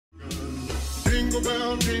jingle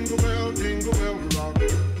bell, jingle bell rock.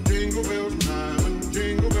 Jingle bell time,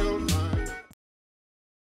 jingle bell time.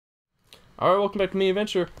 Alright, welcome back to Me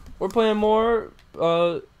Adventure. We're playing more,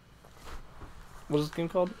 what is this game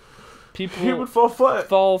called? Human Fall Flat.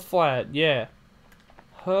 Fall Flat, yeah.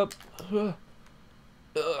 Hup.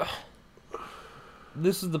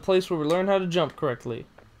 This is the place where we learn how to jump correctly.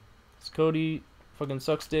 It's Cody, fucking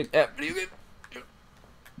sucks dick at video game.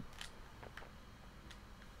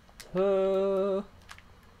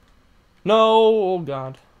 No, oh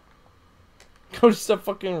god. Cody, stop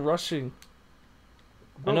fucking rushing.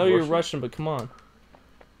 I know you're Russian, but come on.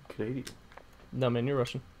 Canadian. No, man, you're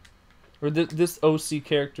Russian. Or this OC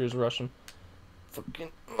character is Russian.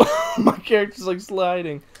 Fucking, my character's like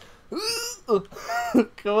sliding. Come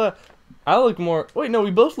on. I look more. Wait, no,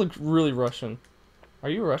 we both look really Russian. Are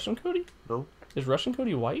you Russian, Cody? No. Is Russian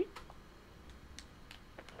Cody white?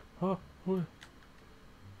 Oh, what?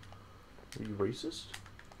 Are you racist?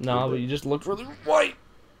 No, but you just look really white.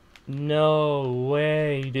 No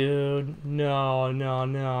way, dude. No.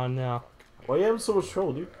 Why you having so much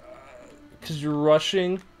trouble, dude? Because you're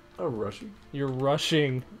rushing. I'm rushing. You're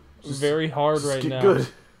rushing very hard right now. Good.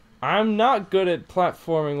 I'm not good at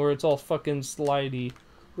platforming where it's all fucking slidey.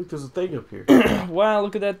 Look, there's a thing up here. Wow,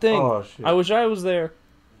 look at that thing. Oh, shit. I wish I was there.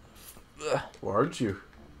 Why aren't you?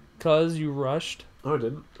 Cause you rushed. No, I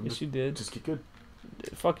didn't. Yes, you did. Just get good.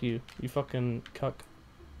 Fuck you. You fucking cuck.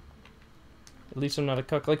 At least I'm not a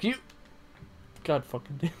cuck like you. God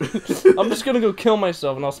fucking damn it. I'm just gonna go kill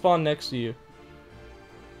myself and I'll spawn next to you.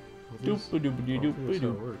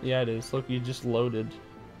 Doop-a-doop-a-doo-doop-a-doo. Yeah, it is. Look, you just loaded.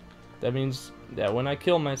 That means that when I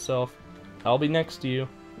kill myself, I'll be next to you.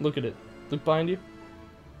 Look at it. Look behind you.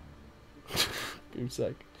 Give me a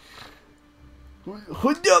sec.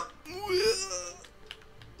 Hood up!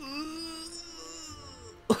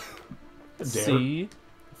 See?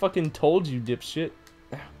 I fucking told you, dipshit.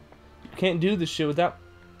 You can't do this shit without...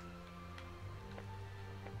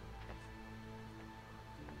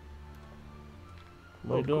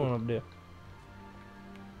 What are you doing up there?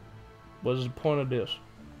 What is the point of this?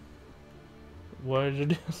 What is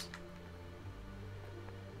this?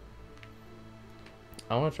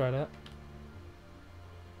 I want to try that.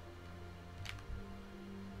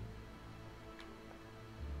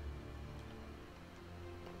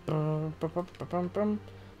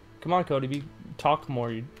 Come on, Cody, talk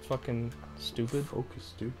more, you fucking stupid.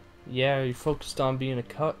 Focus, dude. Yeah, you're focused on being a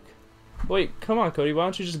cuck. Wait, come on, Cody, why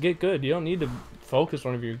don't you just get good? You don't need to focus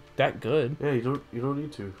whenever you're that good. Yeah, you don't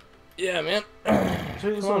need to. Yeah, man.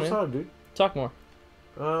 Say this all the time, dude. Talk more.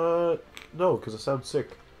 No, because I sound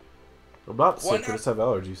sick. I'm not sick, I just have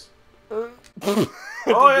allergies. Oh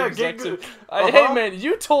yeah, get good. Hey man,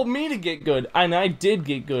 you told me to get good, and I did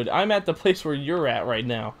get good. I'm at the place where you're at right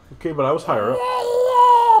now. Okay, but I was higher up.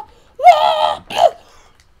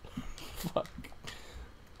 Fuck.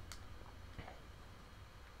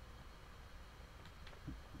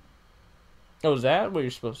 Oh, is that what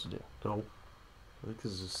you're supposed to do? No. I think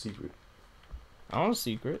this is a secret. I want a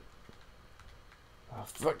secret. Oh,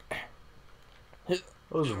 fuck. Oh,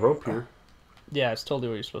 there's a rope here. Yeah, it's totally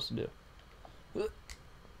what you're supposed to do.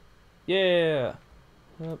 Yeah.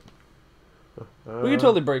 Yep. We can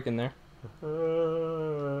totally break in there.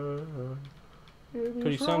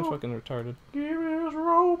 Cause you sound fucking retarded. Give me this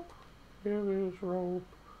rope. Give me this rope.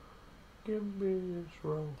 Give me this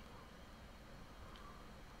rope.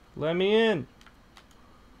 Let me in.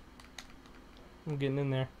 I'm getting in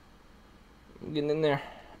there. I'm getting in there.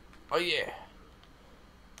 Oh yeah.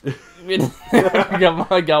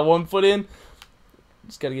 I got 1 foot in.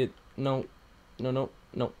 Just gotta get no.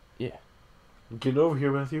 Yeah. I'm getting over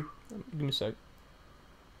here, Matthew. Give me a sec. I'm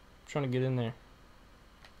trying to get in there.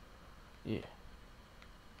 Yeah.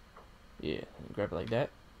 Yeah. Grab it like that.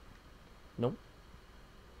 Nope.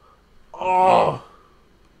 Oh.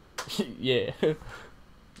 Yeah.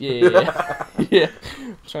 Yeah. Yeah.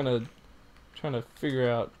 Trying to figure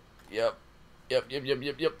out. Yep. Yep.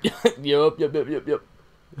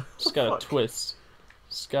 Just gotta twist.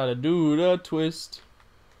 Just gotta do the twist.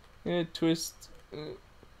 Yeah, twist. I'm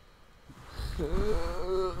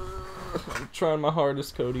trying my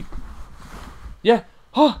hardest, Cody. Yeah.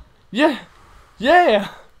 Huh. Yeah. Yeah.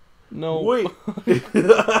 No. Wait.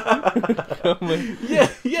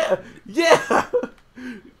 Yeah.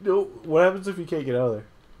 No. What happens if you can't get out of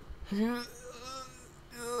there?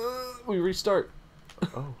 We restart.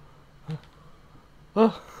 Oh.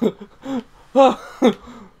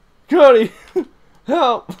 Cody,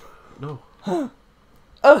 help! No.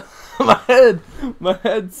 My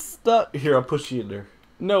head's stuck. Here, I'll push you in there.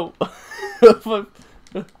 No.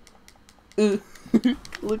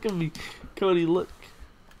 Look at me, Cody. Look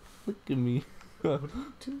at me. What are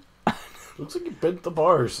you doing? Looks like you bent the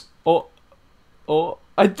bars. Oh,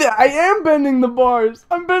 I am bending the bars.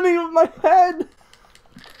 I'm bending with my head.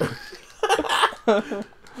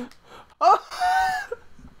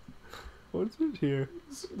 What's in here?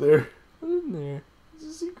 There. What's in there? It's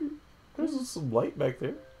a secret. There's some light back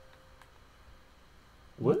there.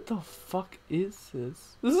 What the fuck is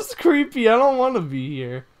this? This is creepy. I don't want to be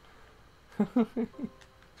here.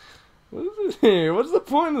 What is in here? What's the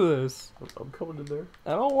point of this? I'm coming in there.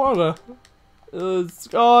 I don't wanna.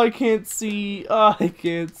 Oh, I can't see. Oh, I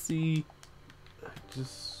can't see.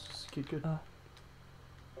 Just get good.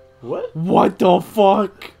 What? What the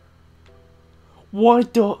fuck?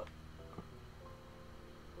 What the?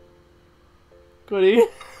 Cody,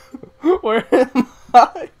 where am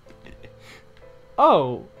I?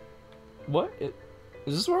 Oh, what? Is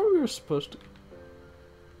this where we were supposed to?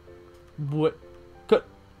 What?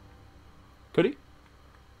 Cody?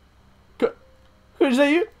 Is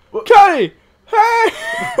that you? What? Cody! Hey!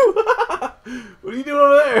 What are you doing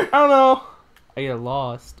over there? I don't know. I get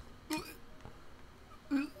lost.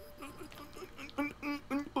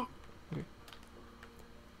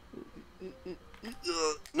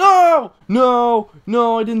 No! No!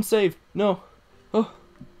 No, I didn't save. No. Oh.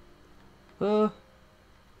 Come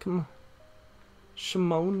on.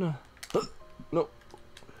 Shimona. No.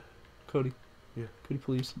 Cody. Yeah. Cody,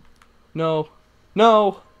 please. No.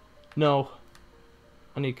 No! No.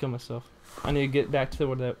 I need to kill myself. I need to get back to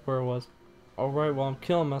where I was. Alright, well, I'm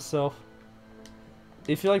killing myself.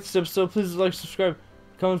 If you like this episode, please like, subscribe,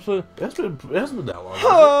 comment, please. It hasn't been that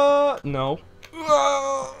long. No.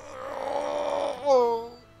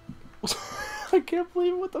 I can't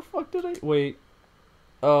believe what the fuck did I... Wait.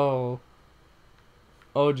 Oh.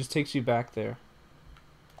 Oh, it just takes you back there.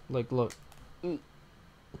 Like, look.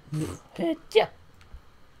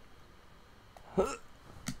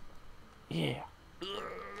 Yeah.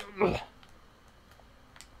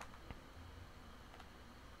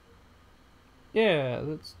 Yeah,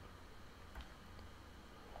 that's...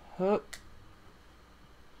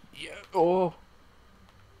 Yeah, oh.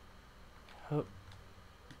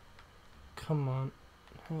 Come on.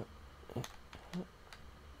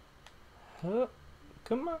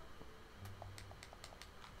 Come on.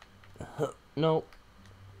 No.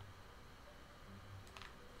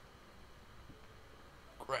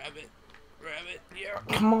 Grab it. Grab it. Yeah.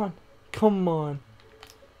 Come on. Come on.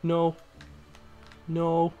 No.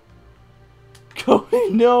 No. Cody,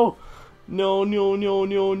 no. No, no, no,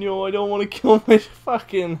 no, no. I don't want to kill my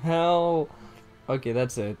fucking hell. Okay,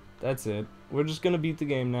 that's it. That's it. We're just gonna beat the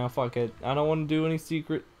game now. Fuck it. I don't want to do any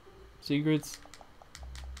secrets.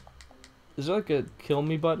 Is there like a kill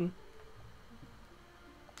me button?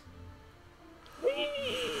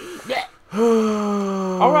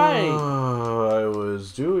 Alright. I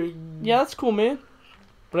was doing... Yeah, that's cool, man.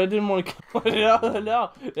 But I didn't want to kill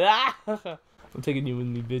no. I'm taking you with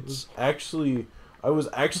me, bitch. I was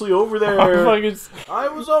actually over there. I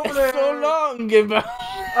was over there. So long, Game Bowser.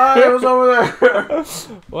 I was over there.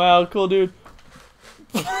 Wow, cool, dude.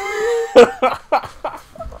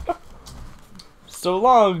 So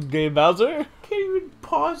long, Game Bowser. Can't even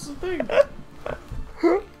pause the thing.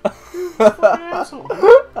 You fucking asshole.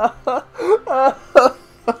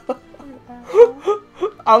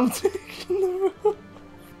 I'm taking the room.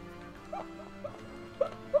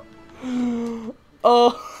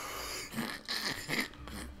 Oh.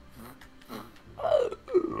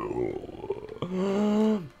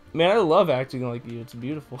 Man, I love acting like you. It's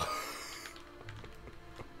beautiful.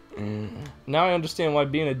 Now I understand why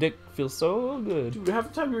being a dick feels so good. Dude, half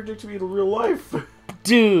the time you're a dick to me in real life.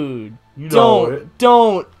 Dude, you know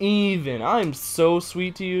don't even. I'm so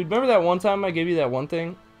sweet to you. Remember that one time I gave you that one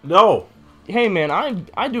thing? No. Hey man,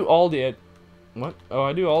 I do all the what? Oh,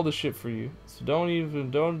 I do all the shit for you. So don't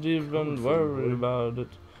even worry about it.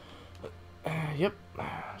 Yep.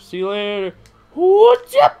 See you later.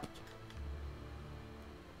 What's up?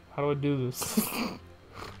 How do I do this?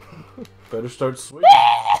 Better start swinging.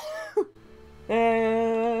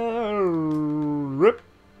 Rip.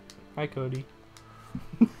 Hi, Cody.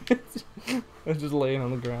 I'm just laying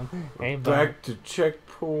on the ground. Hey, back to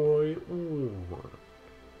checkpoint. Ooh.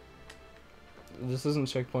 This isn't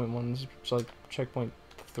checkpoint 1. This is like checkpoint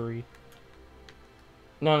 3.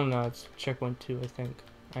 No. It's checkpoint 2, I think.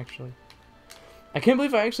 Actually. I can't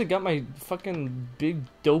believe I actually got my fucking big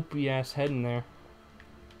dopey ass head in there.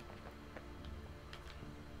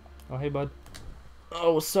 Oh, hey, bud.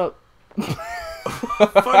 Oh, what's up?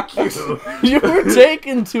 Fuck you. You were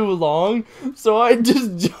taking too long, so I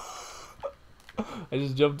just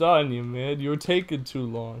jumped on you, man. You were taking too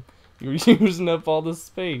long. You were using up all the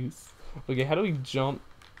space. Okay, how do we jump?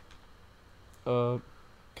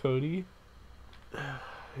 Cody,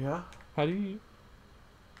 Yeah? how do you...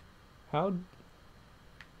 How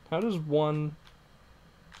does one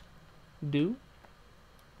do?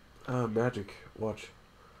 Magic. Watch.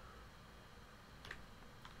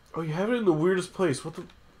 Oh, you have it in the weirdest place. What the...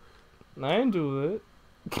 I ain't do it.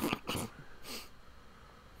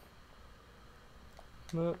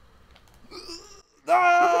 No.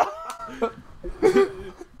 Ah!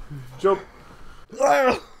 Jump.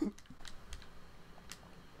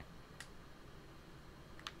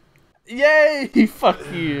 Yay!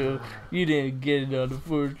 Fuck you. You didn't get it on the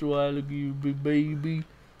first one. Look at you, big baby.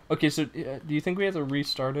 Okay, so do you think we have to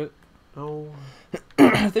restart it? No.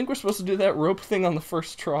 I think we're supposed to do that rope thing on the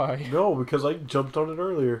first try. No, because I jumped on it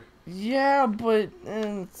earlier. Yeah, but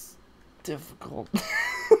it's difficult.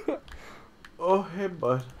 Oh, hey,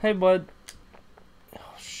 bud. Hey, bud.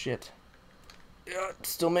 Oh, shit. Yeah,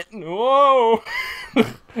 still whoa!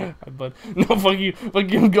 Hi, bud. No, fuck you.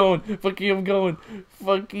 Fuck you, I'm going. Fuck you, I'm going.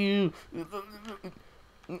 Fuck you.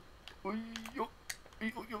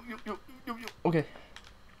 Okay.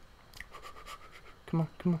 Come on,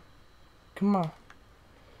 come on. Come on.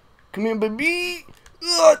 Come here, baby!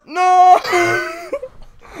 Ugh, no!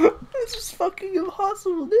 This is fucking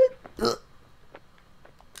impossible, dude. Ugh.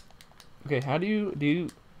 Okay, how do you...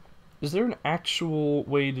 Is there an actual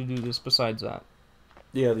way to do this besides that?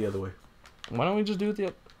 Yeah, the other way. Why don't we just do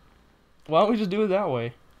it Why don't we just do it that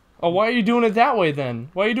way? Oh, why are you doing it that way then?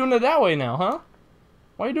 Why are you doing it that way now, huh?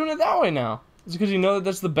 Why are you doing it that way now? Is it because you know that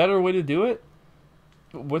that's the better way to do it?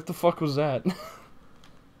 What the fuck was that? It's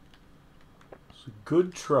a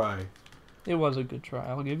good try. It was a good try,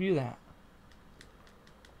 I'll give you that.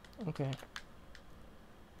 Okay.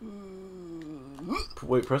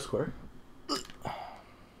 Wait, press square.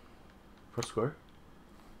 Press square?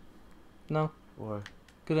 No, Why?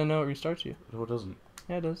 because I know it restarts you. No, it doesn't.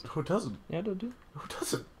 Yeah, it does. No, it doesn't. Yeah, it does. No, it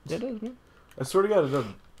doesn't. Yeah, it does, man. I swear to God, it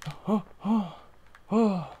doesn't. Oh, oh,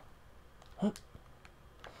 oh, oh,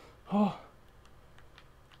 oh.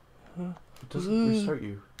 It doesn't restart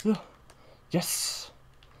you. Yes,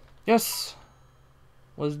 yes.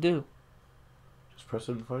 What does it do? Just press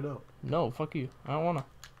it and find out. No, fuck you. I don't wanna.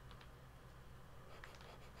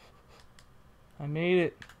 I made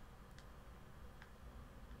it.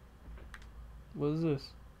 What is this?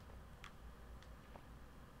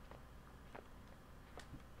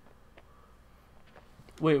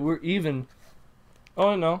 Wait, we're even.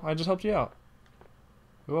 Oh no, I just helped you out.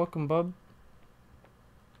 You're welcome, bub.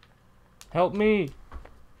 Help me.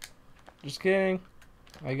 Just kidding.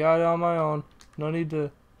 I got it on my own. No need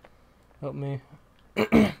to help me.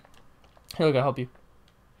 Here, look, I'll help you.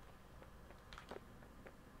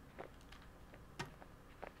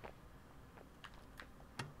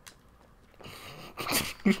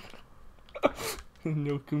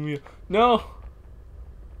 No, come here. No!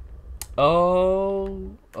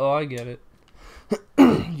 Oh, I get it.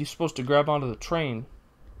 You're supposed to grab onto the train.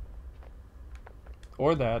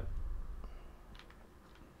 Or that.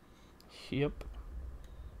 Yep.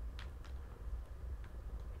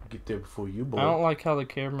 Get there before you, boy. I don't like how the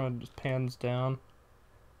camera just pans down.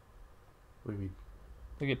 What do you mean?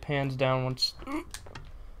 Like it pans down once.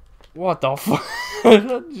 What the fuck?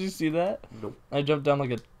 Did you see that? Nope. I jumped down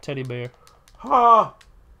like a teddy bear. Ha!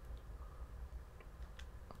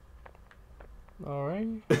 Alright,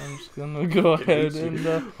 I'm just gonna go ahead and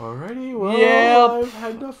Alrighty, well, yep. I've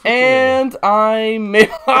had enough for and I made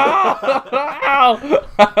Ow!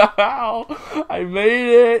 I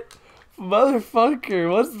made it!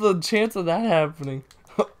 Motherfucker, what's the chance of that happening?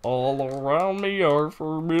 All around me are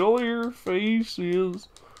familiar faces.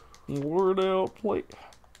 Word out play.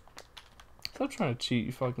 Stop trying to cheat,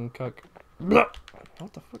 you fucking cuck. What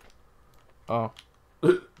the fuck? Oh.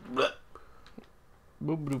 today.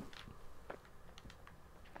 Boop boop.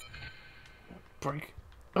 Break.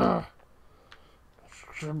 I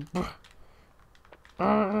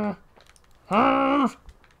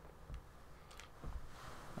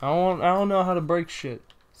don't know how to break shit.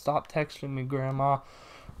 Stop texting me, Grandma.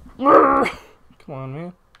 Come on,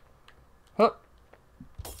 man. Huh.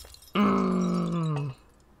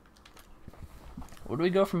 Where do we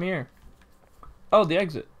go from here? Oh, the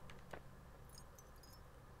exit.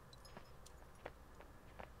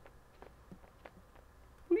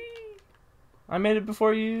 Whee! I made it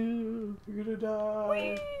before you. You're gonna die.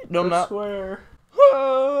 Whee! No, I'm I not. swear.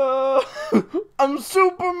 I'm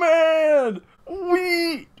Superman!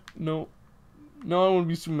 Wee! No. No, I want to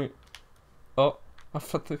be Superman. Oh, I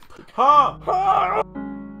felt the... Ha! Ah!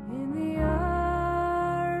 In the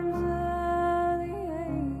arms of the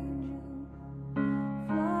angel, fly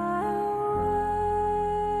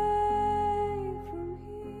away from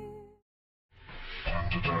here.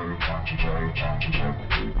 Time to play with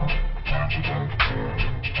people.